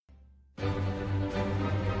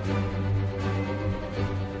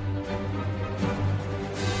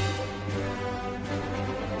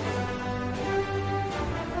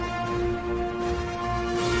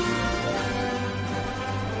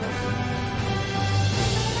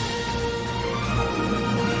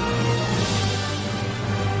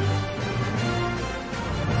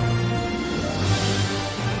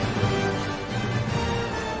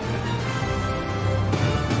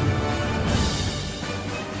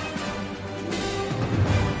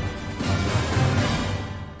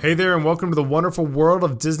Hey there, and welcome to the wonderful world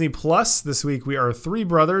of Disney Plus. This week we are three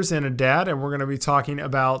brothers and a dad, and we're going to be talking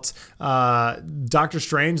about Doctor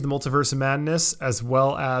Strange, the Multiverse of Madness, as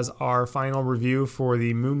well as our final review for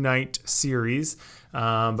the Moon Knight series.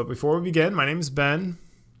 But before we begin, my name is Ben.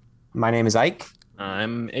 My name is Ike.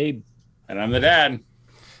 I'm Abe. And I'm the dad.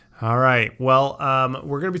 All right. Well,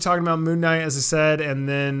 we're going to be talking about Moon Knight, as I said, and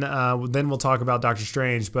then we'll talk about Doctor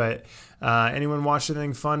Strange. But anyone watched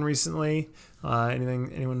anything fun recently?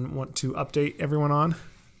 Anyone want to update everyone on?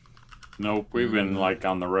 Nope, we've been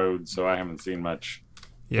on the road, so I haven't seen much.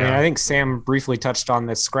 Yeah, I mean, I think Sam briefly touched on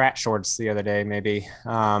the Scrat shorts the other day, maybe.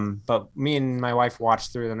 But me and my wife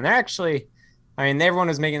watched through them, and they're actually, everyone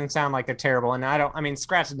was making them sound like they're terrible. And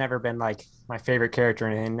Scratch has never been my favorite character,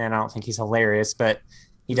 and I don't think he's hilarious, but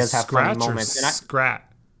he does have funny moments.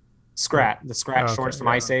 Scrat, the Scratch shorts from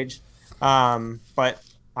Ice Age. But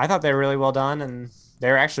I thought they were really well done, and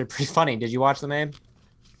they're actually pretty funny. Did you watch them, Abe?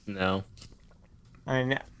 No. I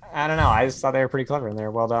don't know. I just thought they were pretty clever and they were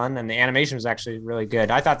well done. And the animation was actually really good.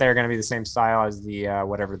 I thought they were going to be the same style as the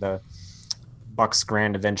the Buck's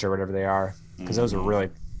Grand Adventure, whatever they are. Because those were really,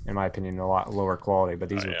 in my opinion, a lot lower quality. But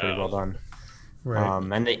these were pretty well done. Right.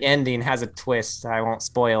 And the ending has a twist. I won't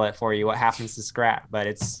spoil it for you what happens to Scrat. But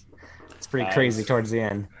it's pretty crazy towards the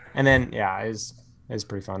end. And then, it was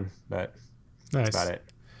pretty fun. But that's about it.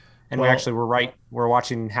 And we're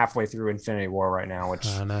watching halfway through Infinity War right now, which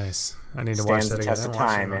nice. I need to watch that again. Stands the test of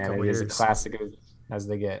time, man. It is a classic as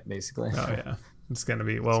they get, basically. Oh yeah, it's gonna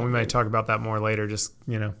be. Well, we might talk about that more later. Just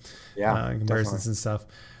comparisons and stuff.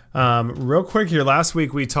 Real quick here. Last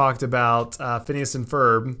week we talked about Phineas and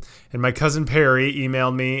Ferb, and my cousin Perry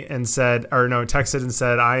emailed me and texted and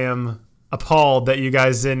said, "I am appalled that you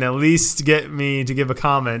guys didn't at least get me to give a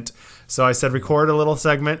comment." So I said, record a little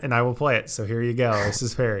segment and I will play it. So here you go. This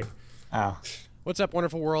is Perry. Oh. What's up,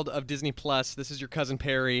 wonderful world of Disney Plus? This is your cousin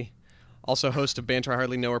Perry, also host of Banter I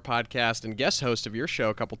Hardly Know Her podcast and guest host of your show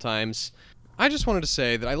a couple times. I just wanted to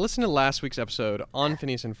say that I listened to last week's episode on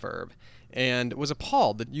Phineas and Ferb and was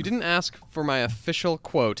appalled that you didn't ask for my official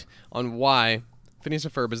quote on why Phineas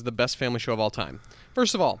and Ferb is the best family show of all time.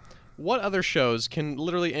 First of all, what other shows can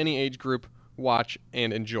literally any age group watch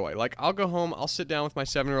and enjoy? I'll go home, I'll sit down with my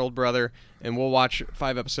 7-year-old brother, and we'll watch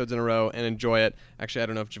 5 episodes in a row and enjoy it. Actually, I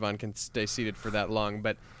don't know if Javon can stay seated for that long,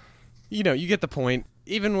 but you get the point.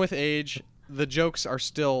 Even with age, the jokes are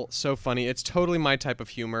still so funny. It's totally my type of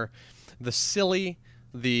humor. The silly,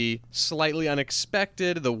 the slightly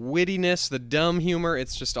unexpected, the wittiness, the dumb humor,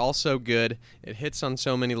 it's just all so good. It hits on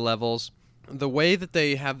so many levels. The way that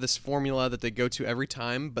they have this formula that they go to every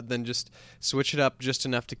time, but then just switch it up just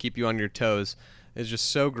enough to keep you on your toes is just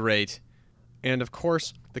so great. And of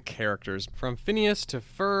course, the characters. From Phineas to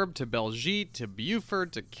Ferb to Beljeet to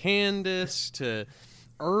Buford to Candace to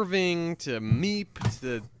Irving to Meep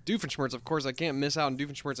to Doofenshmirtz. Of course, I can't miss out on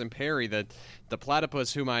Doofenshmirtz and Perry, the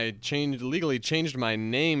platypus whom I legally changed my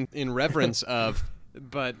name in reverence of.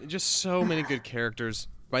 But just so many good characters.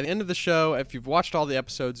 By the end of the show, if you've watched all the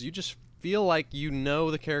episodes, you just feel like you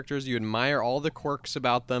know the characters, you admire all the quirks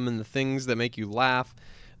about them and the things that make you laugh,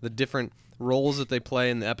 the different roles that they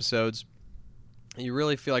play in the episodes. You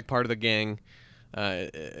really feel like part of the gang,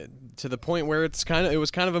 to the point where it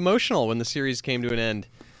was kind of emotional when the series came to an end.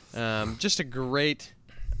 Just a great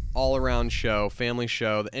all-around show, family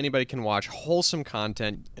show that anybody can watch, wholesome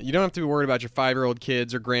content. You don't have to be worried about your 5-year-old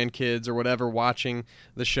kids or grandkids or whatever watching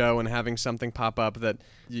the show and having something pop up that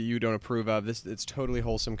you don't approve of. It's totally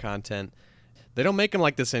wholesome content. They don't make them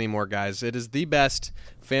like this anymore, guys. It is the best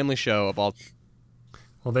family show of all.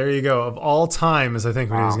 Well, there you go. Of all time, is I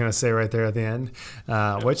think what he was going to say right there at the end,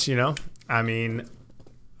 which, I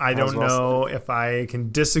don't know if I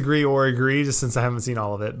can disagree or agree just since I haven't seen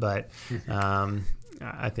all of it, but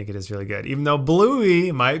I think it is really good. Even though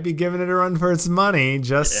Bluey might be giving it a run for its money,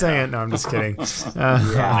 just saying. No, I'm just kidding.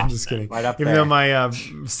 I'm just kidding. Right Even though my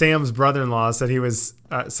Sam's brother-in-law said he was,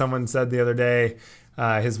 someone said the other day,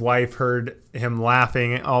 his wife heard him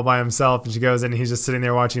laughing all by himself, and she goes in and he's just sitting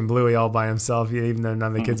there watching Bluey all by himself, even though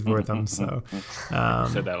none of the kids were with him. So you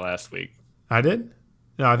said that last week. I did?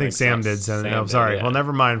 No, I think Sam did send it. No, sorry. Yeah. Well,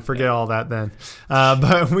 never mind. Forget all that then.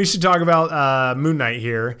 But we should talk about Moon Knight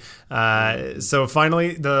here. So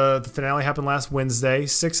finally, the finale happened last Wednesday.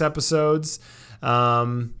 6 episodes.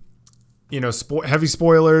 Heavy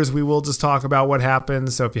spoilers. We will just talk about what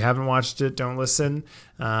happened. So if you haven't watched it, don't listen.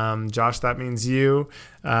 Josh, that means you.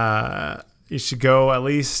 You should go at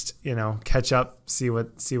least, catch up, see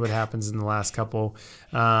what happens in the last couple.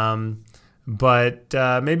 But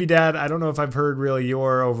maybe, Dad, I don't know if I've heard really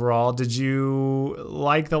your overall. Did you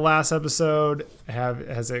like the last episode?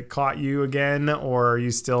 Has it caught you again, or are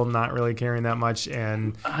you still not really caring that much?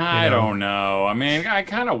 And I don't know. I mean, I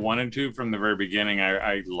kind of wanted to from the very beginning.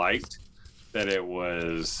 I liked that it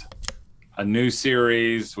was a new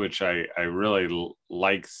series, which I really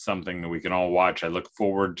like, something that we can all watch. I look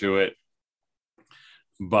forward to it.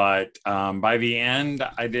 But by the end,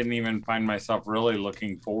 I didn't even find myself really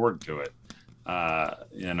looking forward to it.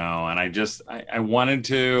 And I wanted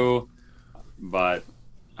to, but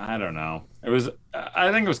I don't know.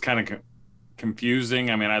 I think it was kind of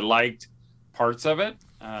confusing. I mean, I liked parts of it.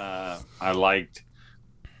 I liked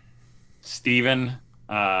Steven,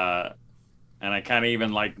 and I kind of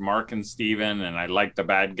even liked Mark and Steven, and I liked the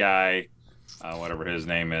bad guy, whatever his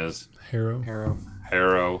name is. Harrow.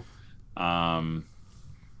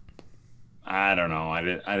 I don't know. I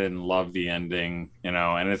didn't love the ending,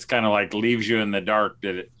 and it's kind of like leaves you in the dark.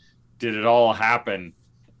 Did it all happen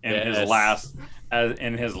in his last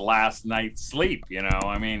night's sleep?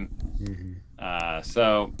 I mean,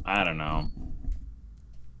 so I don't know.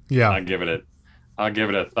 Yeah, I'll give it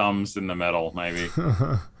a thumbs in the middle, maybe.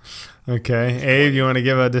 Okay, Abe, you want to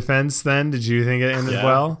give a defense then? Did you think it ended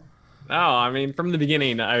well? No, I mean, from the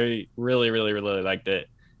beginning, I really, really, really liked it,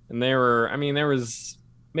 and there was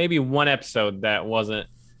maybe one episode that wasn't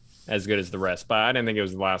as good as the rest, but I didn't think it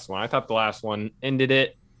was the last one. I thought the last one ended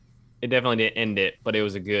it. It definitely didn't end it, but it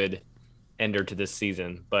was a good ender to this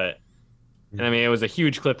season. It was a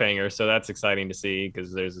huge cliffhanger, so that's exciting to see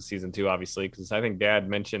because there's a season 2, obviously. Because I think Dad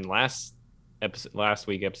mentioned last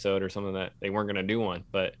week episode or something that they weren't going to do one,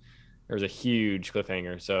 but there was a huge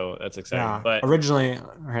cliffhanger, so that's exciting. Yeah, but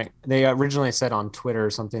they originally said on Twitter or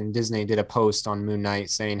something. Disney did a post on Moon Knight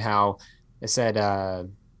saying how it said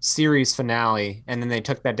series finale, and then they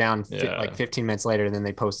took that down like 15 minutes later, and then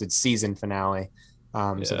they posted season finale.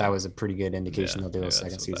 So that was a pretty good indication they'll do a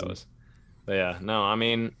second season. But yeah, no, I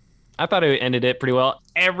mean, I thought it ended it pretty well.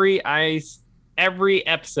 Every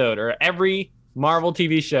episode or every Marvel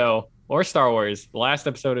TV show or Star Wars, the last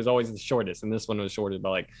episode is always the shortest, and this one was shorted by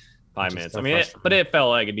like 5 minutes. I mean, but it felt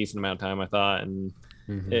like a decent amount of time, I thought, and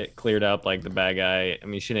it cleared up like the bad guy. I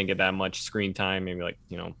mean, she didn't get that much screen time, maybe like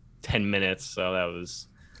 10 minutes, so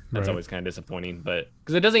that's always kind of disappointing. But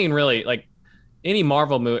because it doesn't even really, like, any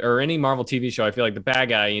Marvel movie or any Marvel TV show, I feel like the bad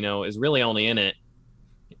guy is really only in it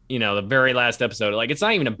the very last episode. Like, it's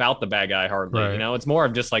not even about the bad guy hardly. It's more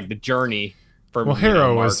of just like the journey for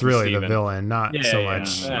Harrow Mark was really Steven. the villain, not so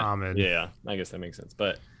much Ahmed. Yeah, I guess that makes sense,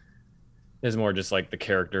 but it's more just like the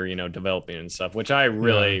character developing and stuff, which I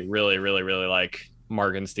really really really really like.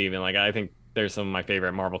 Mark and Steven, like, I think they're some of my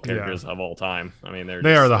favorite Marvel characters of all time. I mean,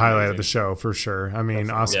 they are the highlight of the show for sure. I mean,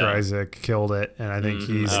 Oscar Isaac killed it, and I think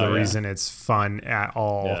he's the reason it's fun at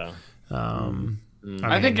all.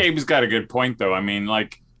 I think Abe's got a good point, though. I mean,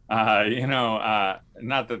 like,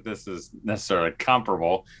 not that this is necessarily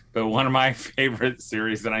comparable, but one of my favorite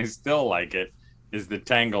series, and I still like it, is the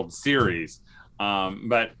Tangled series.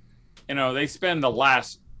 But they spend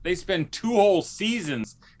 2 whole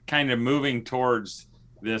seasons kind of moving towards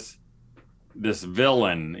this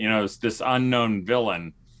villain, this unknown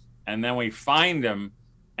villain, and then we find him,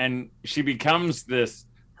 and she becomes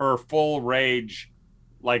her full rage,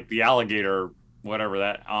 like the alligator, whatever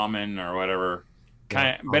that Amen or whatever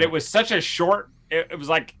kind of. But it was such a short. It was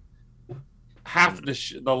like half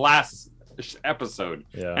the last episode,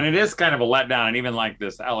 and it is kind of a letdown. And even like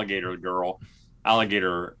this alligator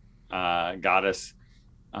goddess,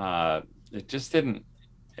 it just didn't.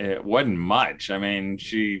 It wasn't much. I mean,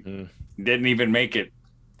 she didn't even make it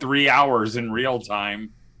 3 hours in real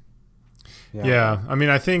time. Yeah. I mean,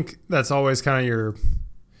 I think that's always kind of your.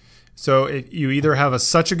 So you either have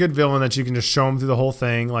such a good villain that you can just show him through the whole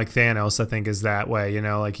thing, like Thanos, I think is that way.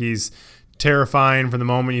 Like he's terrifying from the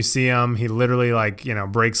moment you see him. He literally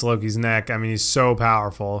breaks Loki's neck. I mean, he's so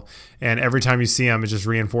powerful, and every time you see him, it just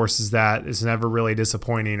reinforces that. It's never really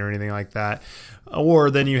disappointing or anything like that.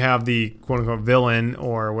 Or then you have the quote-unquote villain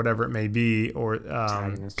or whatever it may be, or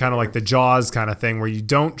kind of like the Jaws kind of thing where you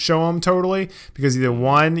don't show them totally because either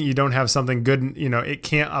one, you don't have something good, it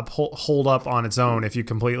can't hold up on its own if you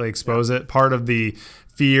completely expose it. Part of the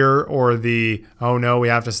fear or the, oh no, we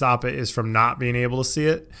have to stop it, is from not being able to see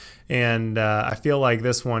it. And I feel like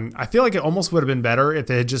this one, I feel like it almost would have been better if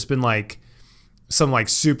it had just been like some like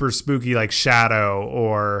super spooky like shadow,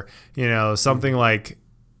 or something like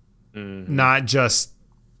not just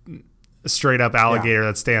a straight up alligator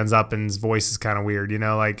that stands up and his voice is kind of weird,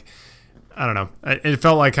 like, I don't know. It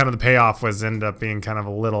felt like kind of the payoff was ended up being kind of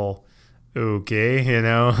a little okay,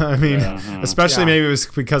 I mean, especially maybe it was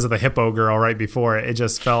because of the hippo girl right before it. It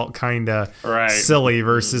just felt kind of silly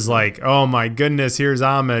versus like, oh my goodness, here's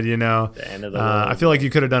Ahmed, The end of the world. I feel like you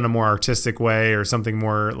could have done a more artistic way or something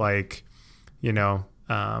more like,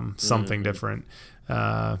 something different.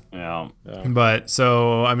 But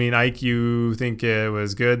so, I mean, Ike, you think it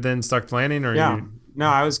was good then, stuck landing, or No,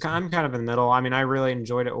 I'm kind of in the middle. I mean, I really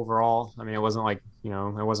enjoyed it overall. I mean, it wasn't like, it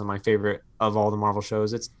wasn't my favorite of all the Marvel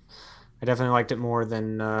shows. I definitely liked it more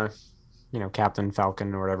than, Captain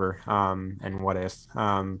Falcon or whatever, and What If.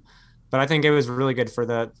 But I think it was really good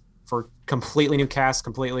for completely new cast,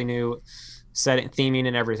 completely new setting, theming,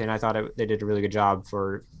 and everything. I thought they did a really good job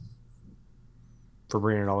for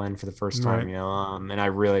bringing it all in for the first time, and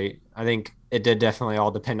I think it did definitely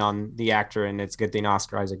all depend on the actor, and it's a good thing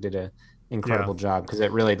Oscar Isaac did an incredible job, because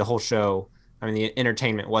the whole show, I mean, the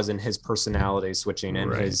entertainment was in his personality switching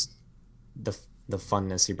and the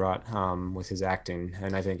funness he brought with his acting,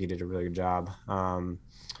 and I think he did a really good job. And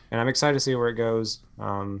I'm excited to see where it goes.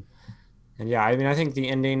 And yeah, I mean, I think the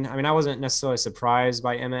ending, I mean, I wasn't necessarily surprised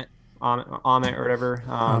by Emmett or whatever,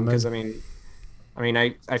 because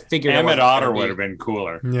I figured Emmett Otter would have been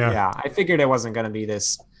cooler. Yeah, I figured it wasn't going to be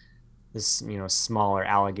this smaller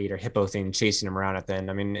alligator hippo thing chasing him around at the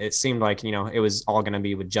end. I mean, it seemed like it was all going to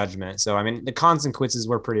be with Judgment. So I mean, the consequences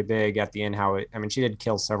were pretty big at the end. She did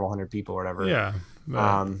kill several hundred people or whatever. Yeah.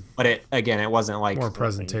 But it wasn't like more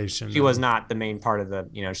presentation. She was not the main part of the.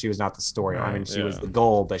 She was not the story. Right, I mean, she was the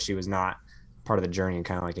goal, but she was not part of the journey.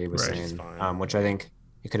 Kind of like Abe was saying, which I think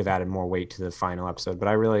it could have added more weight to the final episode. But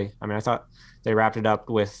I thought they wrapped it up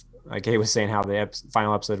with, like Abe was saying, how the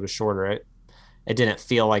final episode was shorter. It didn't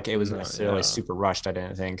feel like it was necessarily super rushed. I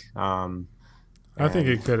didn't think. I think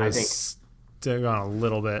it could have gone a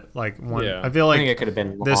little bit like one. I feel like it could have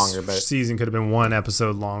been longer. But season could have been one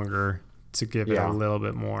episode longer to give it a little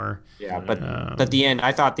bit more. Yeah, but the end,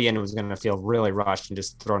 I thought the end was going to feel really rushed and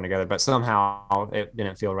just thrown together, but somehow it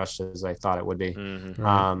didn't feel rushed as I thought it would be.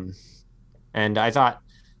 And I thought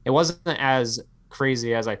it wasn't as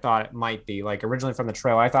crazy as I thought it might be. Like originally from the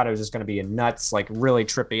trailer, I thought it was just going to be a nuts, like really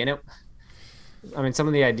trippy, and some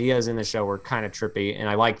of the ideas in the show were kind of trippy, and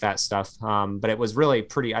I like that stuff. But it was really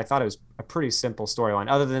pretty. I thought it was a pretty simple storyline,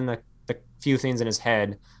 other than the few things in his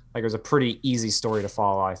head. Like it was a pretty easy story to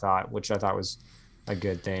follow, I thought, which I thought was a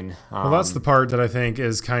good thing. Well, that's the part that I think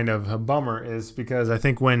is kind of a bummer, is because I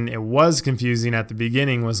think when it was confusing at the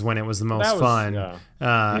beginning was when it was the most fun.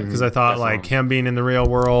 Because I thought like him being in the real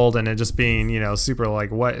world and it just being, super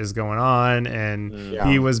like, what is going on? And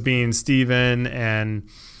he was being Steven, and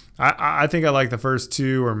I think I like the first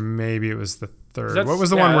two, or maybe it was the third. What was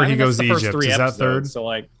the one where he goes to Egypt? Is that third?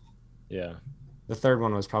 So the third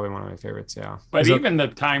one was probably one of my favorites. Yeah, but even the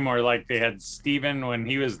time where like they had Steven when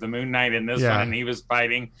he was the Moon Knight in this one and he was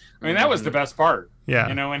fighting. I mean, that was the best part.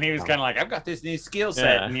 Yeah, when he was kind of like, I've got this new skill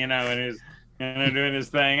set, and and he was doing his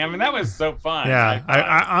thing. I mean, that was so fun. Yeah,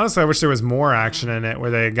 I honestly, I wish there was more action in it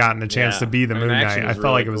where they had gotten a chance to be the Moon Knight. I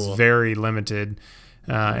felt like it was very limited.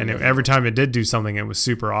 And every time it did do something, it was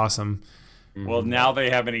super awesome. Well, now they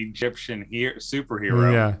have an Egyptian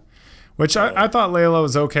superhero. Yeah. Which I thought Layla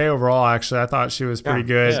was okay overall, actually. I thought she was pretty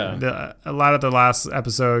good. Yeah. A lot of the last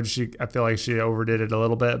episode, I feel like she overdid it a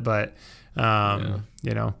little bit, but, it's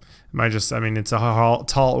a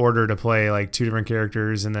tall order to play like two different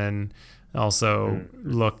characters and then also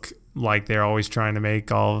look like they're always trying to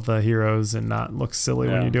make all of the heroes and not look silly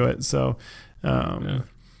when you do it. So,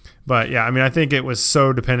 But yeah, I mean, I think it was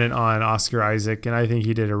so dependent on Oscar Isaac, and I think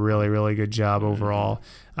he did a really, really good job overall.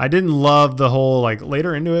 I didn't love the whole, like,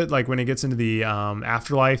 later into it, like when it gets into the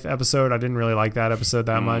Afterlife episode, I didn't really like that episode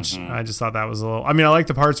that much. I just thought that was a little, I mean, I like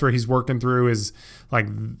the parts where he's working through his, like,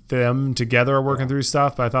 them together are working through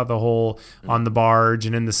stuff, but I thought the whole on the barge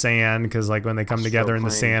and in the sand, because, like, when they come together in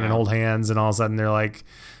the sand and hold hands and all of a sudden they're, like,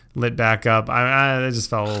 lit back up, it just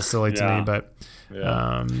felt a little silly to me, but...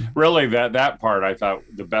 really that part, I thought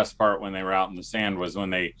the best part when they were out in the sand was when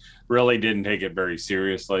they really didn't take it very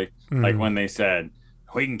seriously. Like when they said,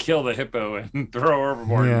 we can kill the hippo and throw her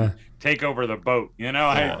overboard and take over the boat,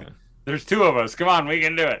 there's two of us, come on, we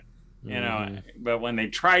can do it, but when they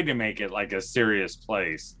tried to make it like a serious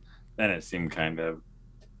place, then it seemed kind of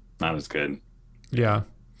not as good.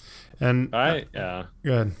 And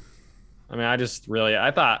good. I mean,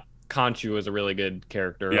 I thought Khonshu was a really good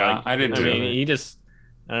character. Yeah, like, I did too. I mean,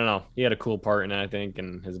 I don't know. He had a cool part in it, I think,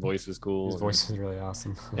 and his voice was cool. His voice was really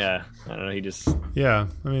awesome. Yeah, I don't know. Yeah,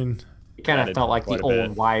 I mean, he kind of felt like the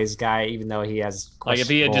old wise guy, even though he has like if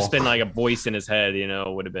he had just been like a voice in his head, it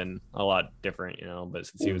would have been a lot different, But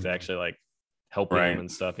since he was actually like helping him and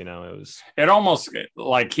stuff, it almost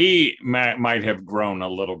like he might have grown a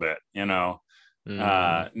little bit,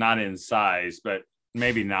 not in size, but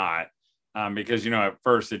maybe not. Because at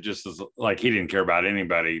first it just was like he didn't care about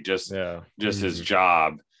anybody, just his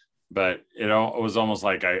job. But it was almost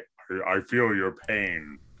like I feel your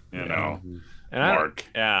pain, And Mark.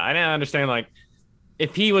 I didn't understand, like,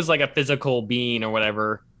 if he was like a physical being or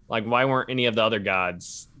whatever, like why weren't any of the other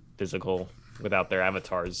gods physical without their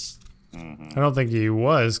avatars? I don't think he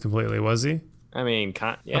was completely, was he? I mean,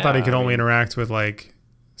 I thought he could only interact with like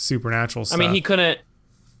supernatural stuff. I mean, he couldn't.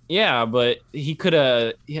 Yeah, but he could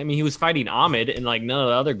have. I mean, he was fighting Ahmed, and like none of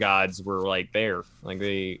the other gods were like there. Like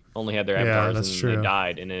they only had their avatars, and they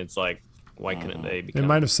died. And it's like, why couldn't they? It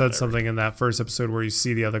might have said something in that first episode where you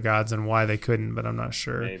see the other gods and why they couldn't, but I'm not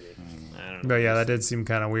sure. Maybe. I don't know. But yeah, that did seem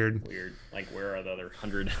kind of weird. Like, where are the other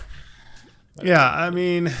 100? Yeah, I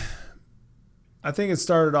mean, I think it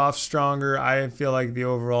started off stronger. I feel like the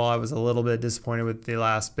overall, I was a little bit disappointed with the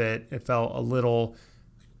last bit. It felt a little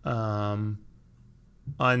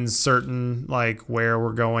uncertain, like where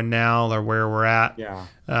we're going now or where we're at. Yeah.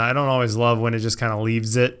 I don't always love when it just kind of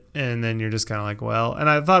leaves it and then you're just kind of like, well, and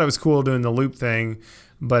I thought it was cool doing the loop thing,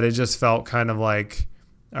 but it just felt kind of like,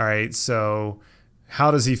 all right, so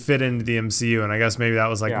how does he fit into the MCU? And I guess maybe that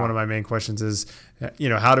was like one of my main questions is,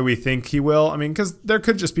 how do we think he will? I mean, because there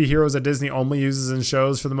could just be heroes that Disney only uses in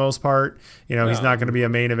shows for the most part. He's not going to be a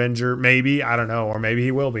main Avenger. Maybe, I don't know, or maybe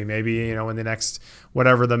he will be. Maybe, in the next,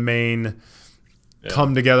 whatever the main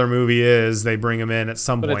come together movie is, they bring him in at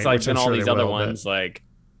some point. But it's like then all these other ones, like,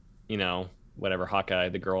 whatever, Hawkeye,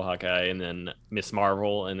 the girl Hawkeye, and then Miss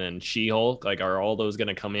Marvel, and then She-Hulk. Like, are all those going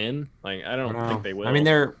to come in? Like, I don't think they will. I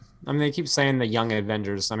mean, they keep saying the young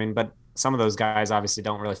Avengers. I mean, but some of those guys obviously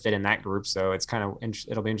don't really fit in that group. So it's kind of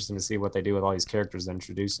it'll be interesting to see what they do with all these characters they're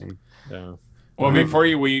introducing. Yeah. Well, before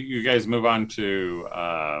you guys move on to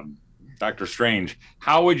Doctor Strange,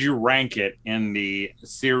 how would you rank it in the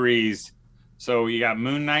series? So you got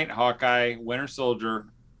Moon Knight, Hawkeye, Winter Soldier.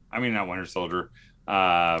 I mean, not Winter Soldier.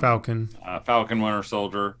 Falcon, Winter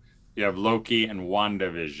Soldier. You have Loki and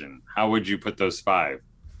WandaVision. How would you put those 5?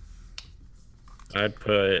 I'd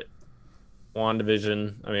put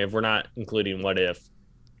WandaVision. I mean, if we're not including What If.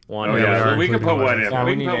 We can put What If.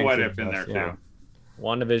 We can put What If in there too.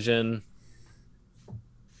 WandaVision,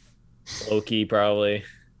 Loki probably,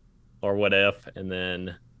 or What If, and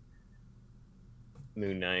then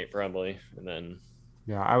Moon Knight probably, and then.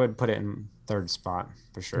 Yeah, I would put it in 3rd spot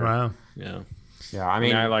for sure. Wow. Yeah. Yeah, I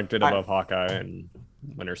mean, I liked it above Hawkeye and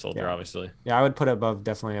Winter Soldier, obviously. Yeah, I would put it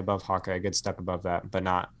definitely above Hawkeye, a good step above that, but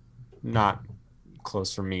not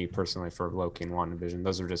close for me personally for Loki and WandaVision.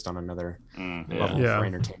 Those are just on another level for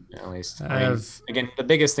entertainment, at least. Again, the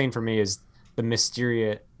biggest thing for me is the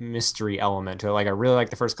mystery element to it. Like, I really like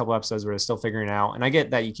the first couple episodes where they're still figuring it out, and I get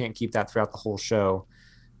that you can't keep that throughout the whole show,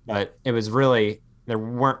 but it was really, there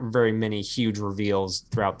weren't very many huge reveals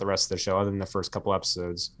throughout the rest of the show other than the first couple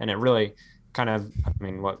episodes, and it really kind of, I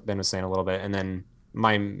mean, what Ben was saying a little bit, and then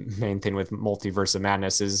my main thing with Multiverse of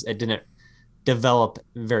Madness is it didn't develop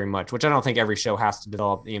very much, which I don't think every show has to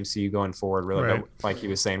develop the MCU going forward, really. Right. But like he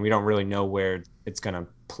was saying, we don't really know where it's going to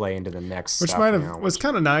play into the next which stuff, might have was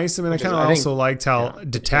kind of nice. I mean, I kind of also liked how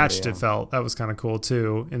detached it felt. That was kind of cool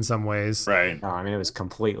too in some ways. Right. No, I mean, it was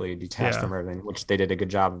completely detached from everything, which they did a good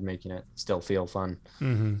job of making it still feel fun.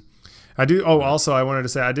 Mm-hmm. I do. Oh, also, I wanted to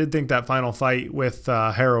say I did think that final fight with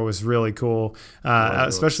Harrow was really cool.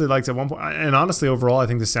 Especially liked at one point, and honestly, overall, I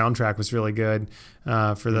think the soundtrack was really good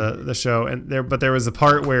for the show. And there was a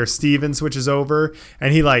part where Steven switches over,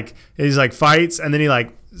 and he's fights, and then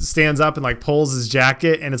he stands up and pulls his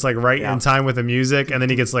jacket, and it's in time with the music, and then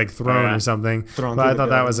he gets thrown or something. But I thought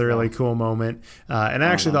that was a really cool moment, and I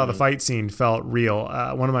actually thought the fight scene felt real.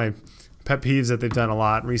 One of my pet peeves that they've done a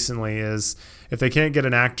lot recently is if they can't get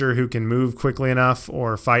an actor who can move quickly enough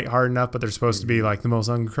or fight hard enough, but they're supposed to be the most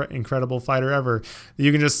incredible fighter ever,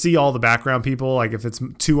 you can just see all the background people, if it's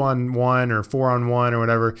 2-on-1 or 4-on-1 or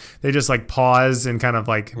whatever, they just pause and kind of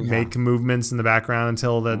make movements in the background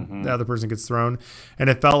until the other person gets thrown. And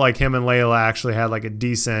it felt like him and Layla actually had a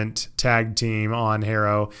decent tag team on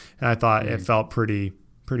Harrow, and I thought it felt pretty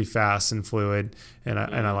fast and fluid, and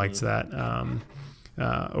I liked that.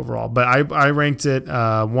 Overall, but I ranked it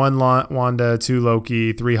 1 Wanda, 2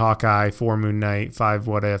 Loki, 3 Hawkeye, 4 Moon Knight, 5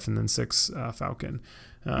 What If, and then 6 Falcon.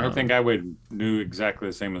 I think I would do exactly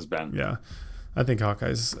the same as Ben. Yeah, I think I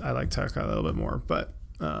like Hawkeye a little bit more, but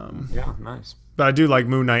yeah, nice. But I do like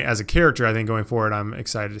Moon Knight as a character. I think going forward, I'm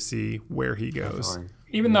excited to see where he goes. Definitely.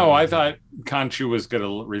 Even though I thought Khonshu was going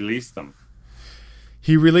to release them.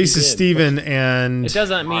 He releases Steven and it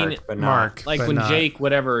doesn't mean Mark. Like when Jake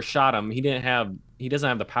whatever shot him, he doesn't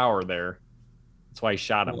have the power there. That's why he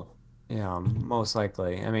shot him. Yeah, most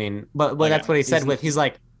likely. I mean, but that's what he said he's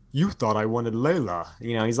like, you thought I wanted Layla.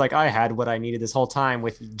 He's like, I had what I needed this whole time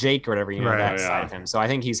with Jake or whatever, that side of him. So I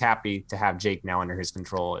think he's happy to have Jake now under his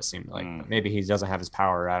control, it seemed like. Maybe he doesn't have his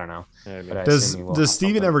power, I don't know. But does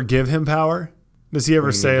Steven ever give him power? Does he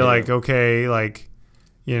ever say like, okay, like,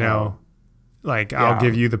 like I'll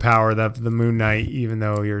give you the power that the Moon Knight, even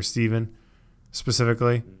though you're Steven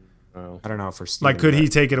specifically? I don't know for Steven. Like, could he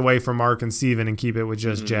take it away from Mark and Steven and keep it with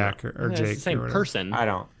just Jack or Jake? It's the same person. I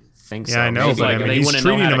don't think so. Yeah, I know, maybe, but I mean, he's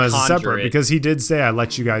treating him as a separate because he did say, "I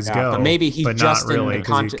let you guys go." But maybe he's just really,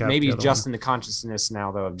 maybe he's just in the consciousness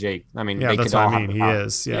now, though, of Jake. I mean, yeah, that's what I mean. He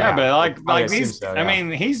is. Yeah, but like he's. So, I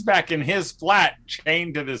mean, he's back in his flat,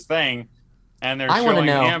 chained to this thing, and they're showing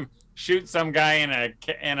him shoot some guy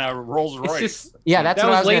in a Rolls Royce. That's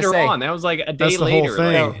what I was later say. on. That was like a day that's the later. Whole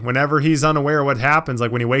thing. Like, whenever he's unaware of what happens,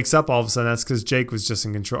 like when he wakes up all of a sudden, that's because Jake was just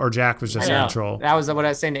in control, or Jack was just in control. That was what I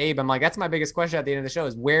was saying to Abe. I'm like, that's my biggest question at the end of the show: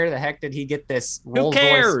 is where the heck did he get this Rolls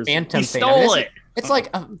Royce Phantom he thing? Stole it. It's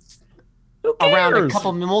like around a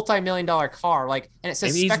couple multi-million-dollar car, like, and it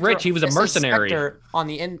says he's rich. He was a mercenary. Spectre on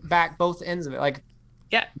the back, both ends of it, like.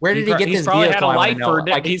 Yeah, where did he get this probably vehicle? Had a life for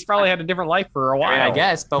he's probably had a different life for a while. I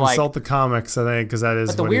guess, but like consult the comics, I think, because that is.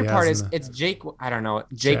 But the weird part is it's Jake. I don't know,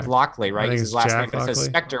 Jake Lockley, right? Is his last name. It says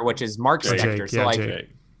Spectre, which is Mark Spectre. So like,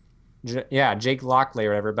 Jake Lockley or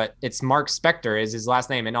whatever. But it's Mark Spectre is his last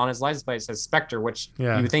name, and on his license plate it says Spectre, which you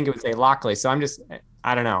would think it would say Lockley. So I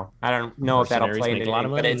don't know. I don't know if that'll play into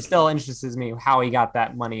anything, but it still interests me how he got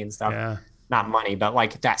that money and stuff. Yeah. Not money, but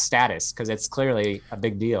like that status, because it's clearly a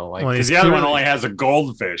big deal. Like, because the other one only has a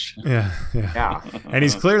goldfish. Yeah. And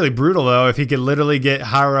he's clearly brutal though. If he could literally get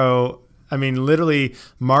Haro, I mean, literally,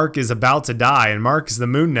 Mark is about to die, and Mark is the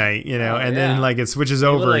Moon Knight, and then like it switches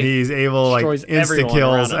over, and he's able like insta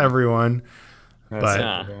kills everyone.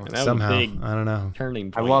 But somehow, I don't know.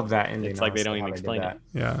 Turning point. I love that ending. It's like they don't even explain it.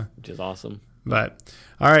 Yeah, which is awesome. But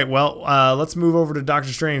all right, well, let's move over to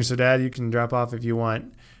Doctor Strange. So, Dad, you can drop off if you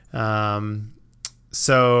want.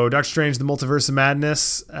 So Doctor Strange, the Multiverse of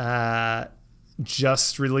Madness,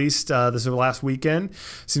 just released this last weekend.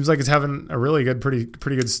 Seems like it's having a really good, pretty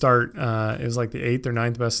good start. It was like the 8th or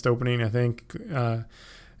 9th best opening, I think,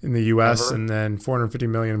 in the U.S. Ever. And then 450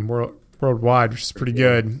 million worldwide, which is pretty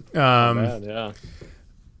good. Bad, yeah.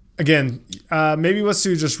 Again, maybe let's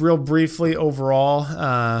do just real briefly overall.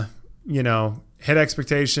 Hit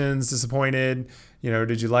expectations, disappointed.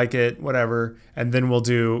 Did you like it? Whatever. And then we'll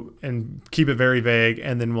do, and keep it very vague,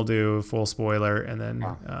 and then we'll do full spoiler, and then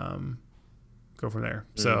go from there.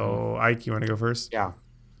 Mm-hmm. So, Ike, you want to go first? Yeah.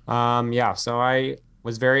 So I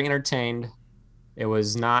was very entertained. It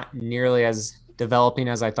was not nearly as developing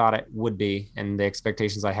as I thought it would be, and the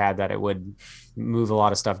expectations I had that it would move a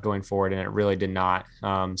lot of stuff going forward, and it really did not.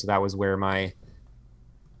 So that was where my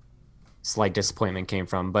slight disappointment came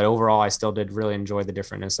from, but overall I still did really enjoy the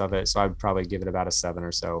differentness of it, so I'd probably give it about a 7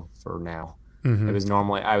 or so for now. It was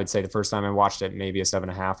normally, I would say the first time I watched it, maybe a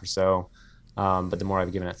 7.5 or so, but the more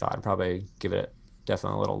I've given it thought, I'd probably give it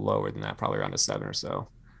definitely a little lower than that, probably around a 7 or so.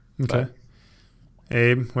 Okay.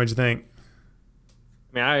 Abe, what'd you think?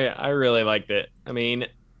 I mean, I really liked it. I mean,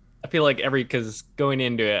 I feel like because going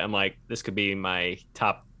into it, I'm like, this could be my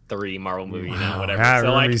top 3 Marvel movie, whatever. I so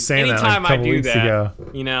remember like you saying anytime that like a couple I do weeks that, ago.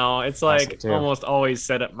 It's like almost always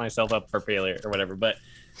set up myself up for failure or whatever. But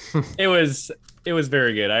it was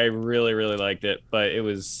very good. I really, really liked it, but it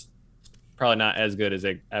was probably not as good as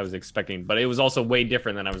I was expecting. But it was also way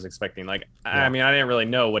different than I was expecting. Like, I mean, I didn't really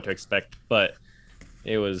know what to expect, but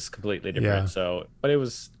it was completely different. Yeah. So, but it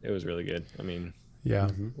was really good. I mean, yeah.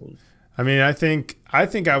 I mean, I think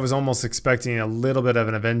I was almost expecting a little bit of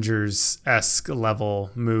an Avengers-esque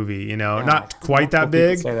level movie, not quite that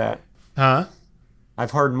big. Say that. Huh?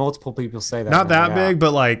 I've heard multiple people say that. Not that big,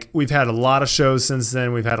 but like we've had a lot of shows since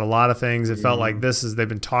then. We've had a lot of things. It felt like they've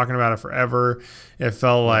been talking about it forever. It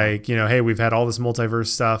felt like, hey, we've had all this multiverse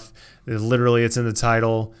stuff. Literally, it's in the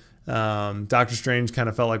title. Doctor Strange kind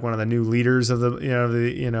of felt like one of the new leaders of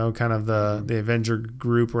the Avenger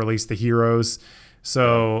group, or at least the heroes.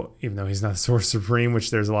 So even though he's not the Sorcerer Supreme,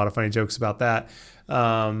 which there's a lot of funny jokes about that.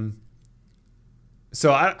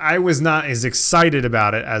 So I was not as excited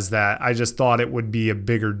about it as that. I just thought it would be a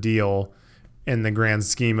bigger deal in the grand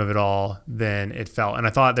scheme of it all than it felt. And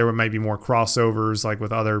I thought there might be more crossovers like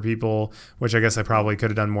with other people, which I guess I probably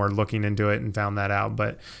could have done more looking into it and found that out.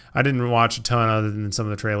 But I didn't watch a ton other than some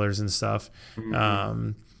of the trailers and stuff.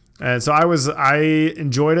 And so I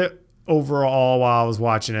enjoyed it overall while I was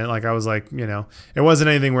watching it. Like I was like, it wasn't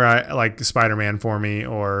anything where I like Spider-Man for me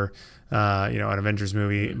or an Avengers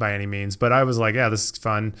movie by any means, but I was like, yeah, this is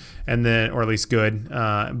fun. And then, or at least good.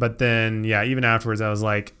 But then, yeah, even afterwards I was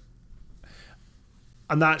like,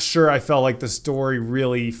 I'm not sure I felt like the story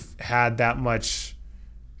really had that much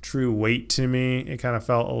true weight to me. It kind of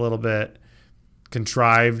felt a little bit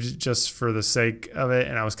contrived just for the sake of it.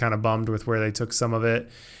 And I was kind of bummed with where they took some of it.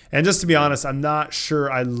 And just to be honest, I'm not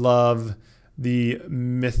sure I love the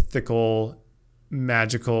mythical,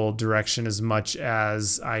 magical direction as much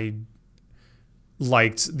as I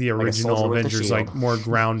liked the original Avengers, like more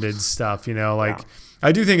grounded stuff,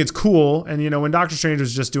 I do think it's cool. And, when Doctor Strange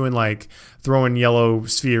was just doing like throwing yellow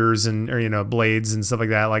spheres or blades and stuff like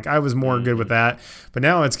that, like I was more good with that. But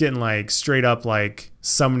now it's getting like straight up like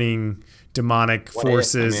summoning demonic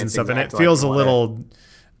forces and stuff. And it feels a little,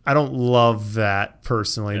 I don't love that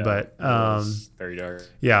personally, but very dark.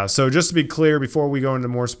 Yeah. So just to be clear, before we go into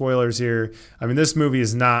more spoilers here, I mean, this movie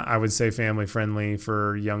is not, I would say, family friendly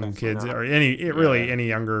for young kids or any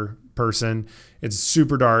younger person. It's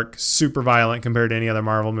super dark, super violent compared to any other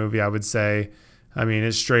Marvel movie, I would say. I mean,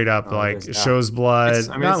 it's straight up it shows blood. It's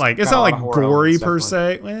not like gory per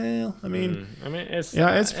se. Well, I mean,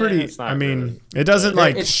 it's pretty. It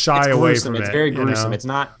doesn't shy away from it. It's very gruesome. It's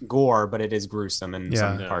not gore, but it is gruesome in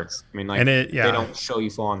some parts. I mean, they don't show you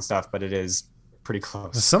full on stuff, but it is pretty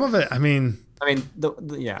close. Some of it,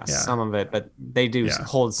 some of it, but they do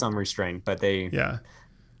hold some restraint. But they,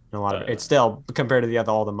 a lot of it's still compared to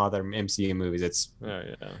all the other MCU movies. It's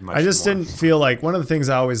I just didn't feel like one of the things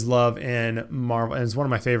I always love in Marvel, and it's one of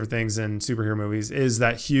my favorite things in superhero movies, is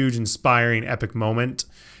that huge, inspiring, epic moment.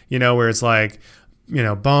 Where it's like,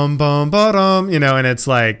 bum bum bottom, and it's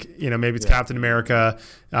like, maybe it's Captain America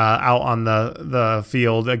out on the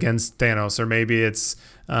field against Thanos, or maybe it's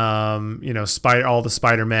all the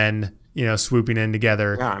Spider-Men swooping in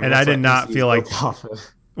together. And I did not feel like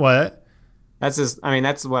what. That's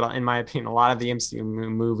what, in my opinion, a lot of the MCU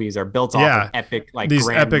movies are built off of epic, like these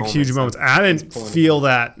grand epic, moments huge moments. I didn't feel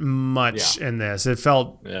that much in this. It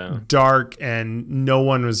felt dark, and no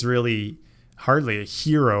one was really hardly a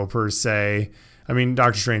hero per se. I mean,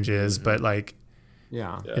 Doctor Strange is, but like,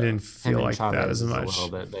 it didn't feel like that as much. A little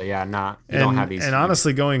bit, but not. Don't have these. And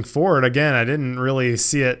honestly, going forward, again, I didn't really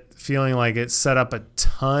see it feeling like it set up a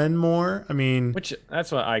ton more. I mean,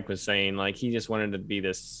 that's what Ike was saying. Like, he just wanted to be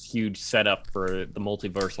this huge setup for the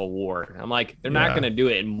multiversal war. I'm like, they're not going to do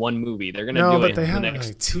it in one movie. They're going to do it in the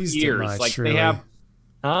next 2 years. Much, really. They have,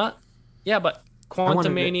 yeah, but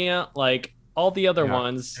Quantumania, like all the other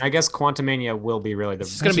ones. I guess Quantumania will be really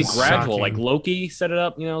it's going to be gradual. Shocking. Like Loki set it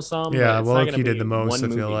up, some. Yeah, Loki did the most. I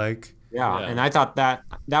feel like. Yeah, and I thought that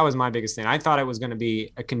was my biggest thing. I thought it was going to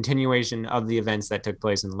be a continuation of the events that took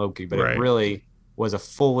place in Loki, but it really was a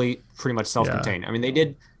fully, pretty much self-contained. I mean, they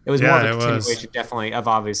did. It was more of a continuation, definitely, of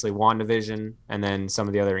obviously WandaVision, and then some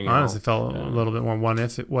of the other. Honestly, felt a little bit more what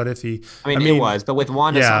ify. I mean, it was, but with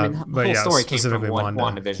Wanda, the whole story came from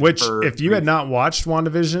WandaVision. Which, if you had not watched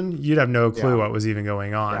WandaVision, you'd have no clue what was even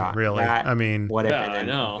going on. Really, I mean, what if? And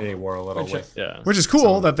then they were a little which is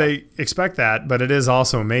cool that they expect that, but it is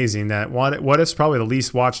also amazing that What If's probably the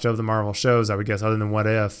least watched of the Marvel shows, I would guess, other than What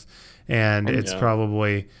If, and it's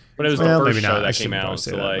probably. But it was the first show that came out,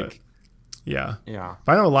 so like. Yeah.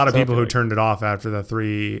 But I know a lot of people who turned it off after the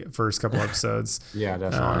first couple episodes. Yeah,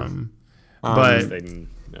 definitely. And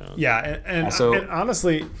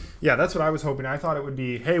honestly, that's what I was hoping. I thought it would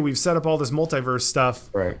be, hey, we've set up all this multiverse stuff.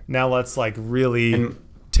 Right. Now let's like really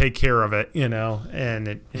take care of it, and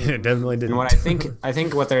it definitely didn't. And what I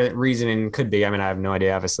think what their reasoning could be, I mean, I have no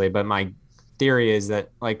idea, obviously, but my theory is that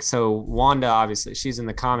Wanda, obviously, she's in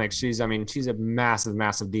the comics. She's a massive,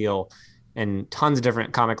 massive deal. And tons of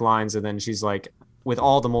different comic lines, and then she's like, with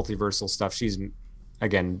all the multiversal stuff, she's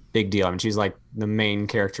again big deal. I mean, she's like the main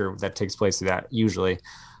character that takes place to that usually,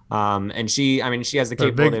 and she has the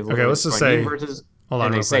capability of let's just say, universes, hold on,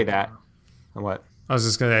 and they say that. And what? I was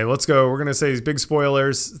just gonna say, let's go. We're gonna say these big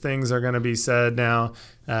spoilers. Things are gonna be said now.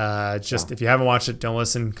 If you haven't watched it, don't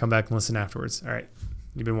listen. Come back and listen afterwards. All right,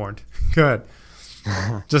 you've been warned. Good.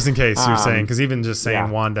 Just in case you're saying, because even just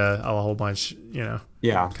saying Wanda a whole bunch,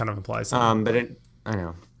 kind of implies something. But I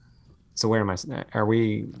know. So where am I? Are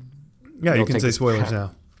we? Yeah, you can say spoilers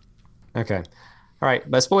now. Okay. All right,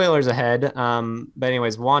 but spoilers ahead. But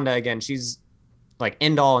anyways, Wanda again, she's like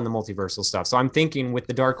end all in the multiversal stuff. So I'm thinking with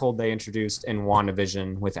the Darkhold they introduced in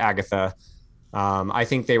WandaVision with Agatha, I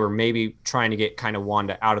think they were maybe trying to get kind of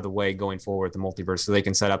Wanda out of the way going forward with the multiverse so they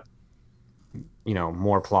can set up,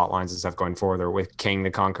 more plot lines and stuff going forward, or with King the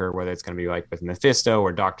Conqueror, whether it's going to be like with Mephisto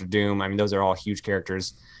or Doctor Doom. I mean, those are all huge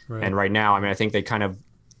characters. Right. And right now, I mean, I think they kind of,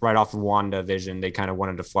 right off of WandaVision, they kind of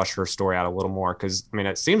wanted to flush her story out a little more. Because, I mean,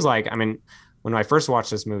 it seems like, when I first watched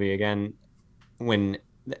this movie again, when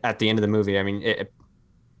at the end of the movie, I mean, it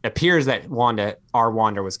appears that our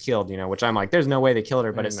Wanda was killed, which I'm like, there's no way they killed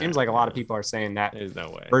her. But it seems like a lot of people are saying that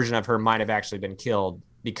version of her might have actually been killed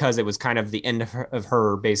because it was kind of the end of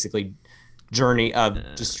her basically journey of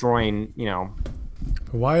destroying,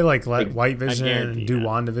 Why let White Vision do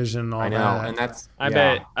WandaVision and all that? I know, that? and that's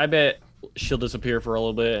I bet she'll disappear for a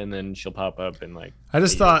little bit and then she'll pop up and I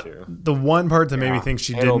just thought the one part that made me think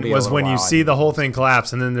she didn't was when you see the whole thing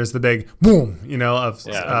collapse and then there's the big boom,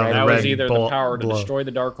 that was either the power to destroy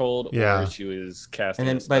the Darkhold or she was casting.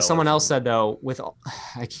 And then, but someone else said though,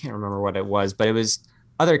 I can't remember what it was, but it was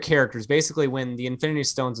other characters. Basically, when the Infinity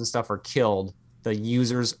Stones and stuff are killed, the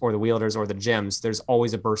users or the wielders or the gems, there's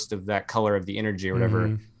always a burst of that color of the energy or whatever.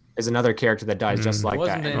 Mm-hmm. There's another character that dies just like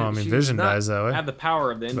that. Vision dies that way. Have the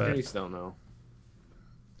power of the Infinity Stone though.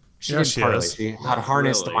 She had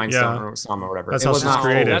harnessed the Mind Stone or some or whatever. That's how she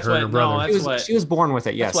created her and her brother. She was born with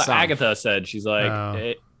it. Yes, that's what Agatha said. She's like,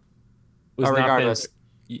 it was regardless.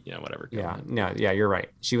 Whatever. You're right.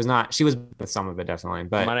 She was with some of it definitely,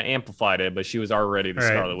 but might have amplified it. But she was already the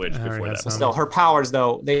Scarlet Witch before that. Still, her powers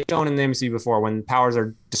though, they've shown in the MCU before when powers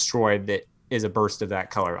are destroyed that is a burst of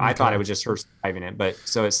that color. Okay. I thought it was just her surviving it, but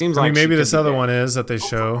so it seems like maybe this other one is that they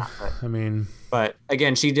show. But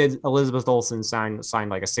again, she did. Elizabeth Olsen signed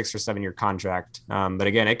like a 6 or 7 year contract. But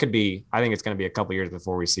again, it could be. I think it's going to be a couple years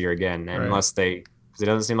before we see her again, unless because it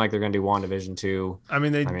doesn't seem like they're going to do WandaVision 2.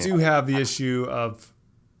 They do have the issue of.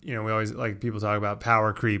 We always people talk about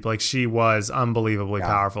power creep. Like she was unbelievably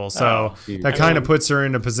powerful, so that kind of puts her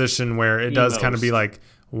in a position where it does kind of be like,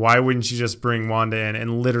 why wouldn't you just bring Wanda in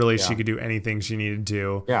and literally she could do anything she needed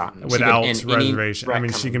to without reservation?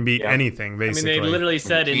 She can beat anything basically. They literally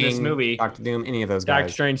said in this movie, Doctor Doom, any of those guys.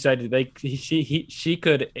 Doctor Strange said she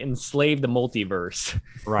could enslave the multiverse,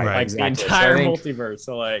 right? Exactly. The entire multiverse.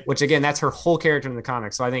 So which again, that's her whole character in the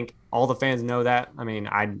comics. So I think all the fans know that. I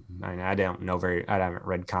don't know I haven't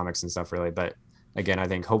read comics and stuff really, but again, I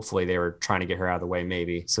think hopefully they were trying to get her out of the way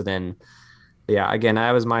maybe. So then. Yeah, again,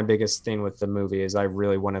 that was my biggest thing with the movie is I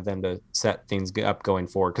really wanted them to set things up going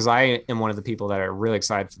forward because I am one of the people that are really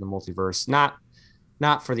excited for the multiverse,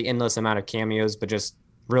 not for the endless amount of cameos, but just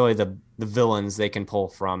really the villains they can pull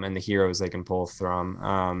from and the heroes they can pull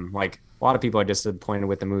from. Like a lot of people are disappointed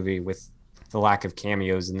with the movie with the lack of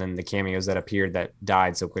cameos and then the cameos that appeared that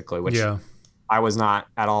died so quickly, which I was not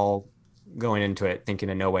at all going into it thinking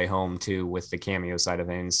of No Way Home too with the cameo side of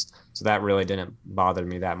things. So that really didn't bother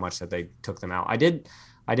me that much that they took them out. I did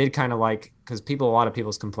kind of like, because a lot of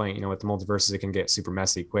people's complaint, with the multiverses, it can get super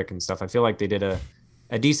messy quick and stuff. I feel like they did a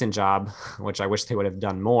decent job, which I wish they would have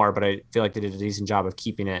done more, but I feel like they did a decent job of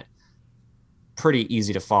keeping it pretty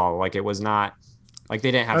easy to follow. Like it was not like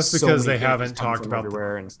they didn't have. That's because they haven't talked about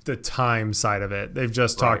the time side of it. They've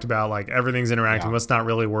just talked about like everything's interacting. Let's not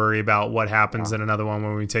really worry about what happens in another one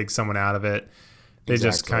when we take someone out of it. They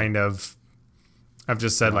just kind of have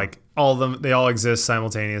just said like all of them, they all exist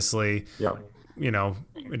simultaneously. Yeah.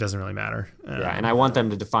 It doesn't really matter. And I want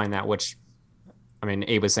them to define that, which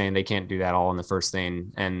Abe was saying they can't do that all in the first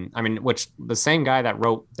thing. And which the same guy that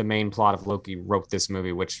wrote the main plot of Loki wrote this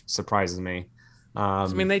movie, which surprises me.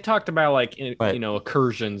 They talked about like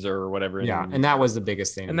incursions or whatever. And that was the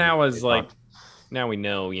biggest thing. And that was like, now we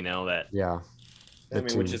know, that. Yeah.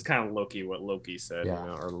 Which is kind of Loki, what Loki said,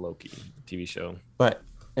 or Loki TV show. But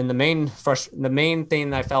and the main thing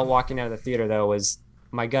that I felt walking out of the theater though was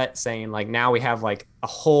my gut saying like now we have like a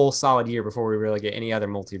whole solid year before we really get any other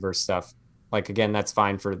multiverse stuff. Like again, that's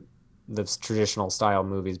fine for the traditional style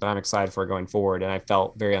movies, but I'm excited for it going forward. And I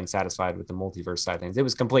felt very unsatisfied with the multiverse side of things. It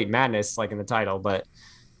was complete madness, like in the title, but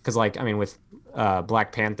because with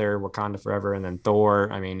Black Panther, Wakanda Forever, and then Thor,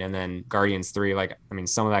 and then Guardians 3,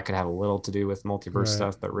 some of that could have a little to do with multiverse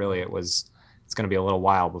stuff, but really it's going to be a little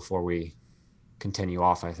while before we continue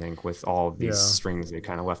off, I think, with all of these strings they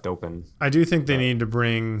kind of left open. I do think they need to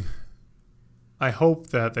bring, I hope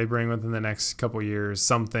that they bring within the next couple years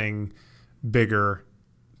something bigger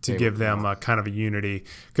to give them a kind of a unity,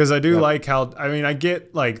 because I do like how I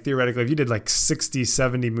get like theoretically if you did like 60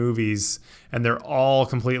 70 movies and they're all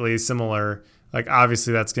completely similar, like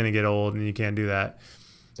obviously that's going to get old and you can't do that.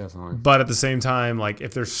 Definitely. But at the same time, like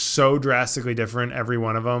if they're so drastically different every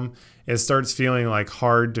one of them, it starts feeling like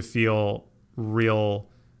hard to feel real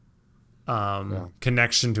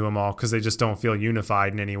connection to them all because they just don't feel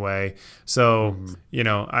unified in any way. So, you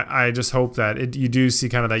know, I just hope that you do see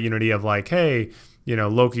kind of that unity of like, hey, you know,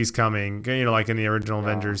 Loki's coming, you know, like in the original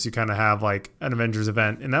Avengers, you kind of have like an Avengers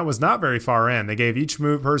event, and that was not very far in. They gave each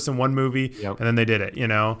person one movie, and then they did it, you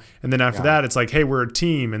know, and then after that, it's like, hey, we're a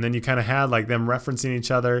team, and then you kind of had like them referencing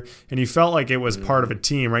each other, and you felt like it was part of a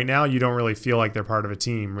team. Right now, you don't really feel like they're part of a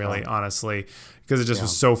team, really, honestly, because it just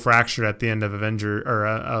was so fractured at the end of of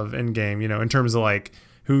Endgame, you know, in terms of like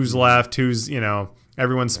who's left, who's, you know,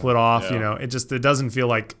 everyone split off, you know, it doesn't feel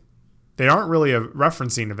like they aren't really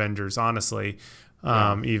referencing Avengers, honestly.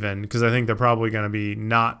 Even because I think they're probably going to be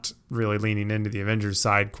not really leaning into the Avengers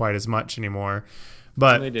side quite as much anymore.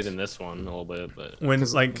 But they did in this one a little bit. But when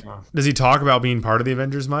like, does he talk about being part of the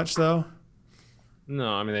Avengers much though? No,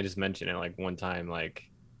 I mean they just mentioned it like one time. Like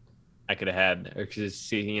I could have had, or just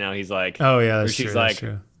see, you know, he's like, oh yeah, that's she's true. like, that's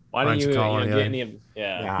true. why don't you get any?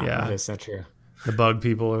 Yeah, that is so true. The bug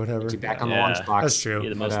people or whatever. Get you back on the lunchbox. That's true.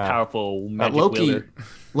 You're the most powerful magic wielder.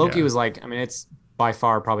 Loki was like, I mean, it's by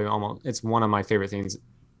far probably it's one of my favorite things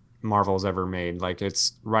Marvel's ever made. Like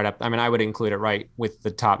it's right up. I mean, I would include it right with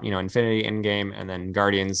the top, you know, Infinity, Endgame, and then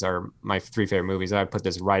Guardians are my 3 favorite movies. I would put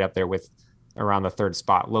this right up there with around the 3rd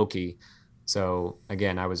spot, Loki. So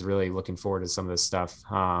again, I was really looking forward to some of this stuff.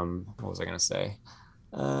 What was I going to say?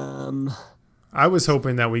 I was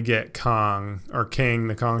hoping that we get Kang or King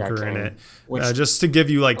the Conqueror in it, just to give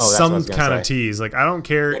you like some kind of tease. Like I don't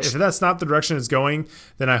care if that's not the direction it's going,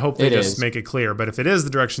 then I hope they just make it clear. But if it is the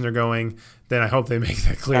direction they're going, then I hope they make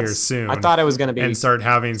that clear soon. I thought it was going to be and start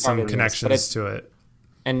having some connections to it.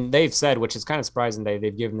 And they've said, which is kind of surprising,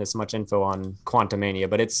 they've given this much info on Quantumania,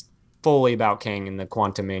 but it's fully about King and the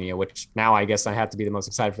Quantumania, which now I guess I have to be the most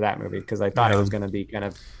excited for that movie because I thought it was going to be kind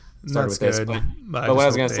of started with this. But what I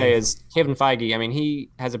was going to say is Kevin Feige, I mean, he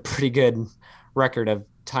has a pretty good record of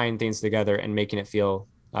tying things together and making it feel,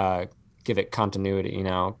 give it continuity, you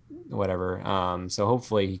know, whatever. So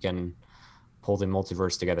hopefully he can pull the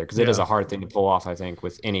multiverse together because it is a hard thing to pull off, I think,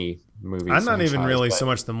 with any movie. I'm not even really so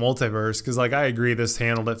much the multiverse because, like, I agree this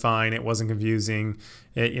handled it fine. It wasn't confusing.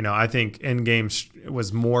 You know, I think Endgame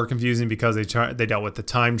was more confusing because they dealt with the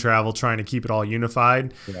time travel, trying to keep it all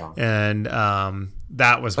unified, and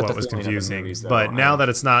that was what was confusing. Movies, but now that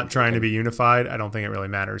it's not trying to be unified, I don't think it really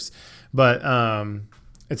matters. But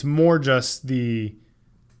it's more just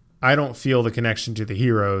I don't feel the connection to the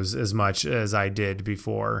heroes as much as I did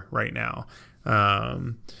before right now. I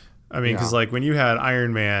mean, because like when you had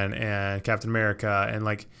Iron Man and Captain America and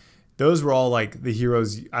like those were all like the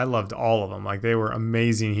heroes. I loved all of them. Like they were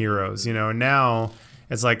amazing heroes, you know. And now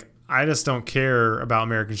it's like I just don't care about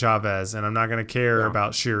American Chavez, and I'm not going to care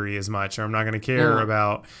about Shuri as much, or I'm not going to care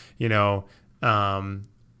about, you know, I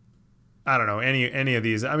don't know, any of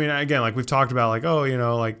these. I mean, again, like we've talked about, like, oh, you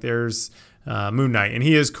know, like there's Moon Knight, and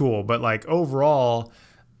he is cool, but like overall,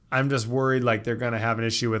 I'm just worried like they're going to have an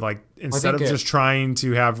issue with like instead of just trying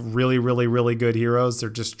to have really, really, really good heroes, they're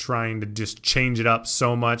just trying to just change it up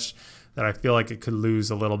so much that I feel like it could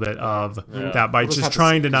lose a little bit of that by just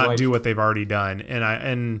trying to not do what they've already done.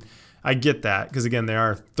 And I get that because again, they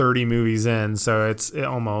are 30 movies in, so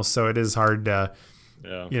it is hard to,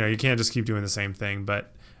 you know, you can't just keep doing the same thing.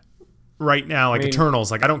 But right now, like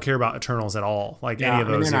Eternals, like I don't care about Eternals at all. Like any of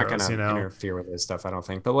those they're not heroes, gonna you know, interfere with this stuff, I don't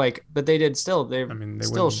think. But they did still. They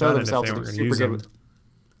still show themselves to be super good.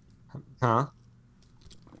 Huh?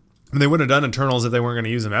 I mean, they wouldn't have done Eternals if they weren't going to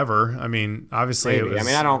use them ever. I mean, obviously, maybe. I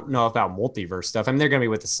mean, I don't know about multiverse stuff. I mean, they're going to be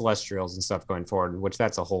with the Celestials and stuff going forward, which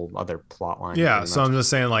that's a whole other plot line. Yeah, so I'm just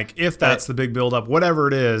saying, like, if that's the big build-up, whatever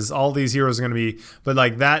it is, all these heroes are going to be. But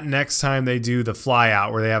like that next time they do the fly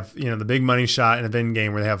out, where they have, you know, the big money shot in a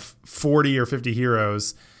Endgame, where they have 40 or 50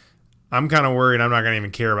 heroes, I'm kind of worried I'm not going to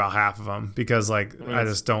even care about half of them because, like, I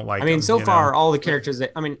just don't like. I mean, them, so far, all the characters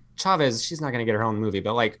that Chavez, she's not going to get her own movie,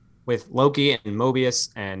 but like. With Loki and Mobius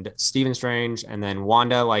and Stephen Strange and then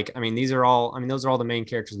Wanda, like, I mean, those are all the main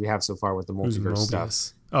characters we have so far with the multiverse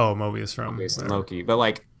stuff. Oh, Mobius from and Loki. But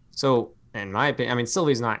like, so in my opinion, I mean,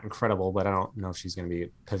 Sylvie's not incredible, but I don't know if she's going to be a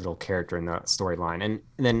pivotal character in the storyline. And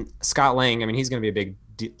then Scott Lang, I mean, he's going to be a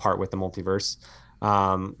big part with the multiverse,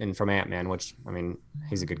 and from Ant-Man, which, I mean,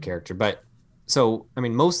 he's a good character. But so, I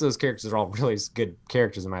mean, most of those characters are all really good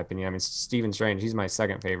characters in my opinion. I mean, Stephen Strange, he's my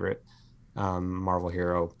second favorite Marvel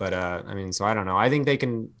hero, but I mean, so I don't know. I think they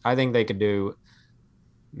could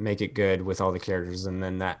make it good with all the characters, and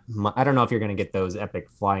then I don't know if you're going to get those epic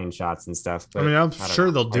flying shots and stuff. But I mean, I'm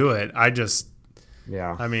sure they'll do it. I just,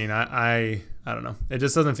 I mean, I don't know. It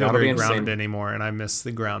just doesn't feel very grounded anymore, and I miss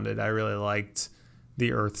the grounded. I really liked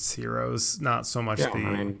the Earth's heroes, not so much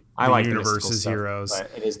the like universe's heroes. But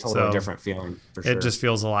it is totally different feeling for sure. It just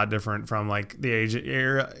feels a lot different from like the Age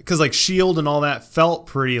era, because like Shield and all that felt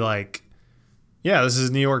pretty like, yeah, this is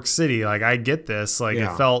New York City. Like I get this. Like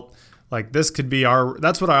it felt like this could be our.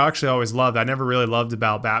 That's what I actually always loved. I never really loved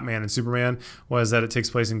about Batman and Superman was that it takes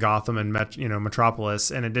place in Gotham and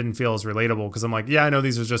Metropolis, and it didn't feel as relatable because I'm like, yeah, I know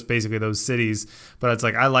these are just basically those cities, but it's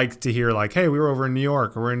like I like to hear like, hey, we were over in New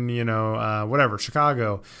York or we're in whatever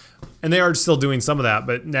Chicago, and they are still doing some of that,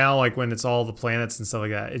 but now like when it's all the planets and stuff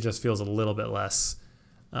like that, it just feels a little bit less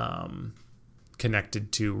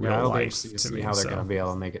connected to real life to me. How they're going to be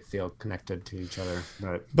able to make it feel connected to each other,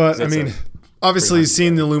 but I mean. Obviously,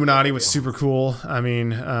 seeing the Illuminati was super cool. I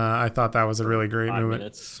mean, I thought that was a really great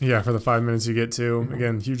moment. Yeah, for the 5 minutes you get to.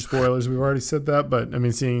 Again, huge spoilers. We've already said that. But, I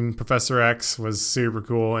mean, seeing Professor X was super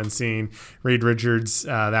cool. And seeing Reed Richards,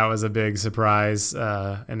 that was a big surprise.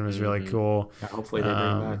 And it was really cool. Yeah, hopefully they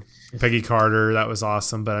bring back. Peggy Carter, that was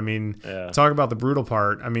awesome. But, I mean, talk about the brutal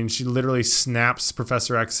part. I mean, she literally snaps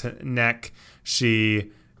Professor X's neck.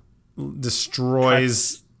 She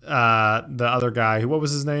destroys the other guy. What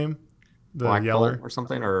was his name? The Black Yeller Bolt or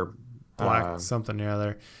something, or Black something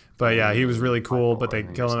there. But yeah, he was really cool. But they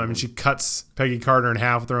kill him. I mean, she cuts Peggy Carter in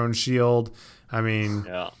half with her own shield. I mean,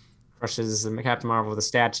 crushes Captain Marvel with a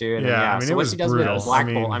statue. And I mean, so what she does brutal. With Black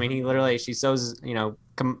Bolt, I mean, he literally she sews,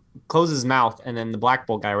 closes his mouth, and then the Black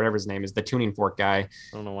Bolt guy, whatever his name is, the tuning fork guy, I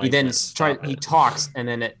don't know why he talks, and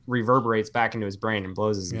then it reverberates back into his brain and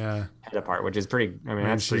blows his head apart, which is pretty. I mean,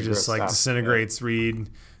 that's pretty. She just like disintegrates Reed.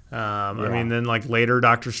 I mean, then like later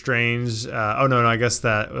Doctor Strange. I guess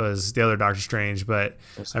that was the other Doctor Strange. But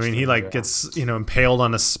I mean, he like gets impaled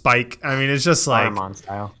on a spike. I mean, it's just like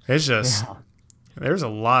it's just there's a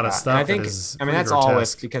lot of stuff. I think that's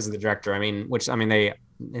grotesque. All because of the director. I mean,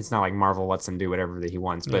 it's not like Marvel lets him do whatever that he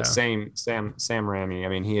wants. But Sam Raimi. I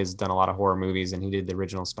mean, he has done a lot of horror movies, and he did the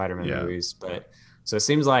original Spider-Man movies. But so it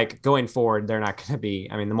seems like going forward, they're not going to be.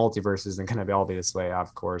 I mean, the multiverse isn't going to all be this way,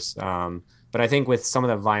 of course. But I think with some of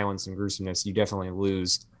the violence and gruesomeness, you definitely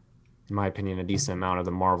lose, in my opinion, a decent amount of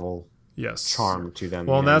the Marvel charm to them.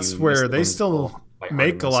 Well, and that's where they still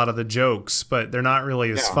make a lot of the jokes, but they're not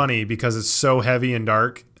really as funny because it's so heavy and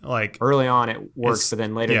dark. Like early on, it works, but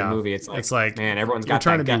then later in the movie, it's like man, everyone's got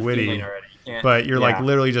trying to be witty, but you're like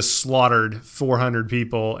literally just slaughtered 400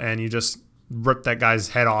 people, and you just ripped that guy's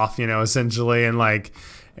head off, essentially, and like.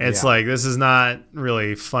 It's like this is not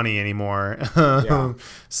really funny anymore.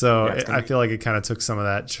 So I feel like it kind of took some of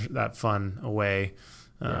that fun away.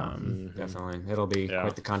 Definitely. It'll be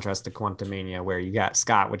quite the contrast to Quantumania, where you got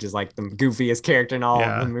Scott, which is like the goofiest character in all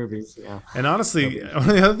of the movies. Yeah. And honestly, one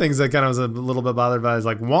of the other things that kind of was a little bit bothered by is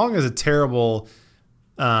like Wong is a terrible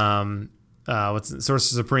Sorcerer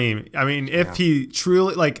Supreme. I mean, if he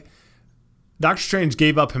truly like Doctor Strange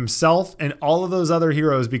gave up himself and all of those other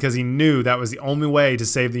heroes because he knew that was the only way to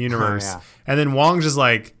save the universe. And then Wong's just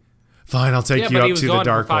like, fine, I'll take you up to the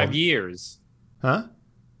Darkhold. For 5 years. Huh?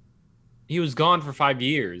 He was gone for 5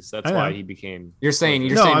 years. That's why he became. I'm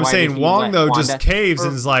saying Wong though just caves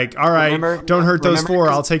and is like, all right, don't hurt those four.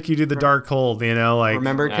 I'll take you to the Darkhold.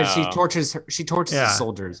 Remember, because she tortures the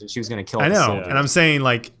soldiers, and she was going to kill. I know, the soldiers. And I'm saying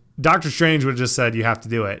like. Doctor Strange would have just said you have to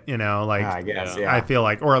do it, I guess, I feel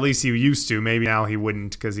like, or at least he used to. Maybe now he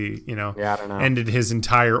wouldn't because he, I don't know. ended his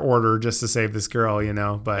entire order just to save this girl,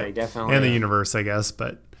 but and the universe, I guess.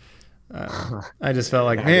 But I just felt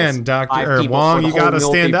like, man, Doctor Wong, you got to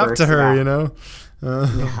stand up to her,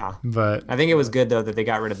 But I think it was good though that they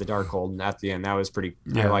got rid of the Darkhold at the end. That was pretty.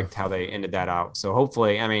 I liked how they ended that out. So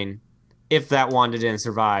hopefully, I mean. If that Wanda didn't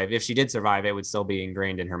survive, if she did survive, it would still be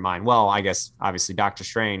ingrained in her mind. Well, I guess, obviously, Doctor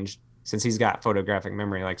Strange, since he's got photographic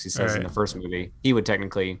memory, like she says in the first movie, he would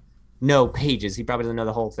technically know pages. He probably doesn't know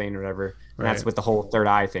the whole thing or whatever. And that's with the whole third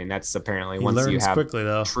eye thing. That's apparently once you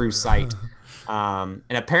have true sight. And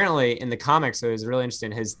apparently, in the comics, it was really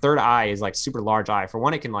interesting. His third eye is like super large eye. For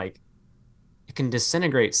one, it can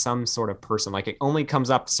disintegrate some sort of person. Like it only comes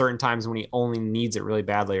up certain times when he only needs it really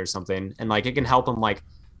badly or something. And like it can help him like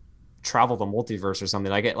travel the multiverse or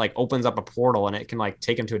something. Like it like opens up a portal and it can like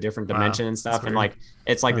take him to a different dimension and stuff. And like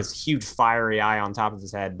it's like this huge fiery eye on top of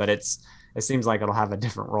his head, but it seems like it'll have a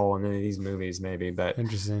different role in any of these movies maybe. But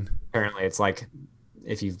interesting. Apparently it's like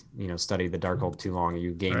if you've studied the Darkhold too long,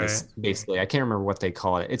 you gain this basically. I can't remember what they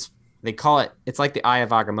call it. It's like the Eye of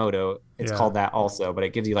Agamotto. It's called that also, but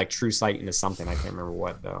it gives you like true sight into something. I can't remember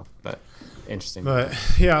what though, but interesting. But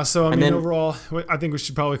so I mean overall I think we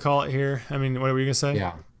should probably call it here. I mean, what were you gonna say?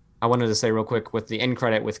 Yeah. I wanted to say real quick with the end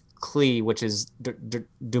credit with Klee, which is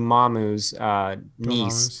Dormammu's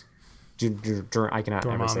niece. I cannot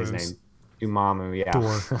ever say his name. Dormammu, yeah.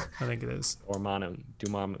 I think it is. Dormammu.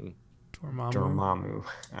 Dormammu.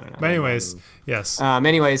 I don't know. But anyways, yes.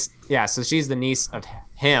 Yeah. So she's the niece of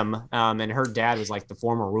him, and her dad was like the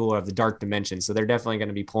former ruler of the Dark Dimension. So they're definitely going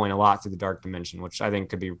to be pulling a lot through the Dark Dimension, which I think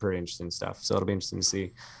could be pretty interesting stuff. So it'll be interesting to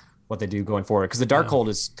see what they do going forward, because the Darkhold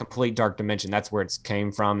is complete Dark Dimension. That's where it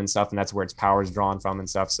came from and stuff, and that's where its power is drawn from and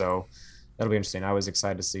stuff. So that'll be interesting. I was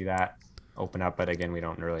excited to see that open up, but again, we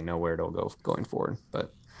don't really know where it'll go going forward.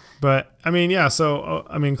 But I mean, yeah. So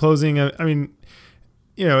I mean, closing. I mean,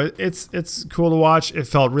 you know, it's cool to watch. It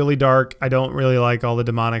felt really dark. I don't really like all the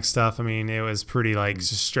demonic stuff. I mean, it was pretty like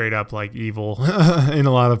just straight up like evil in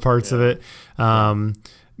a lot of parts of it.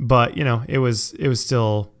 But you know, it was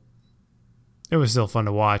still fun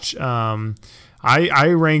to watch. I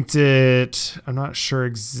ranked it. I'm not sure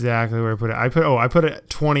exactly where I put it. I put it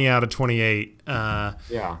 20 out of 28. Down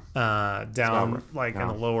in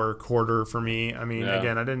the lower quarter for me. I mean,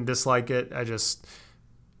 again, I didn't dislike it. I just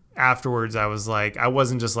afterwards I was like, I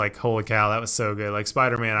wasn't just like, holy cow, that was so good. Like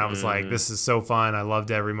Spider-Man, I was like, this is so fun. I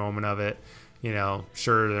loved every moment of it. You know,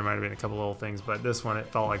 sure, there might have been a couple little things, but this one, it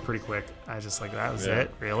felt like pretty quick. I just like, that was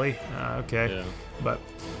it? Really? Okay. Yeah. But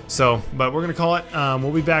we're going to call it.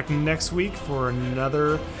 We'll be back next week for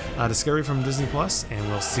another Discovery from Disney Plus, and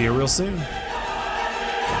we'll see you real soon.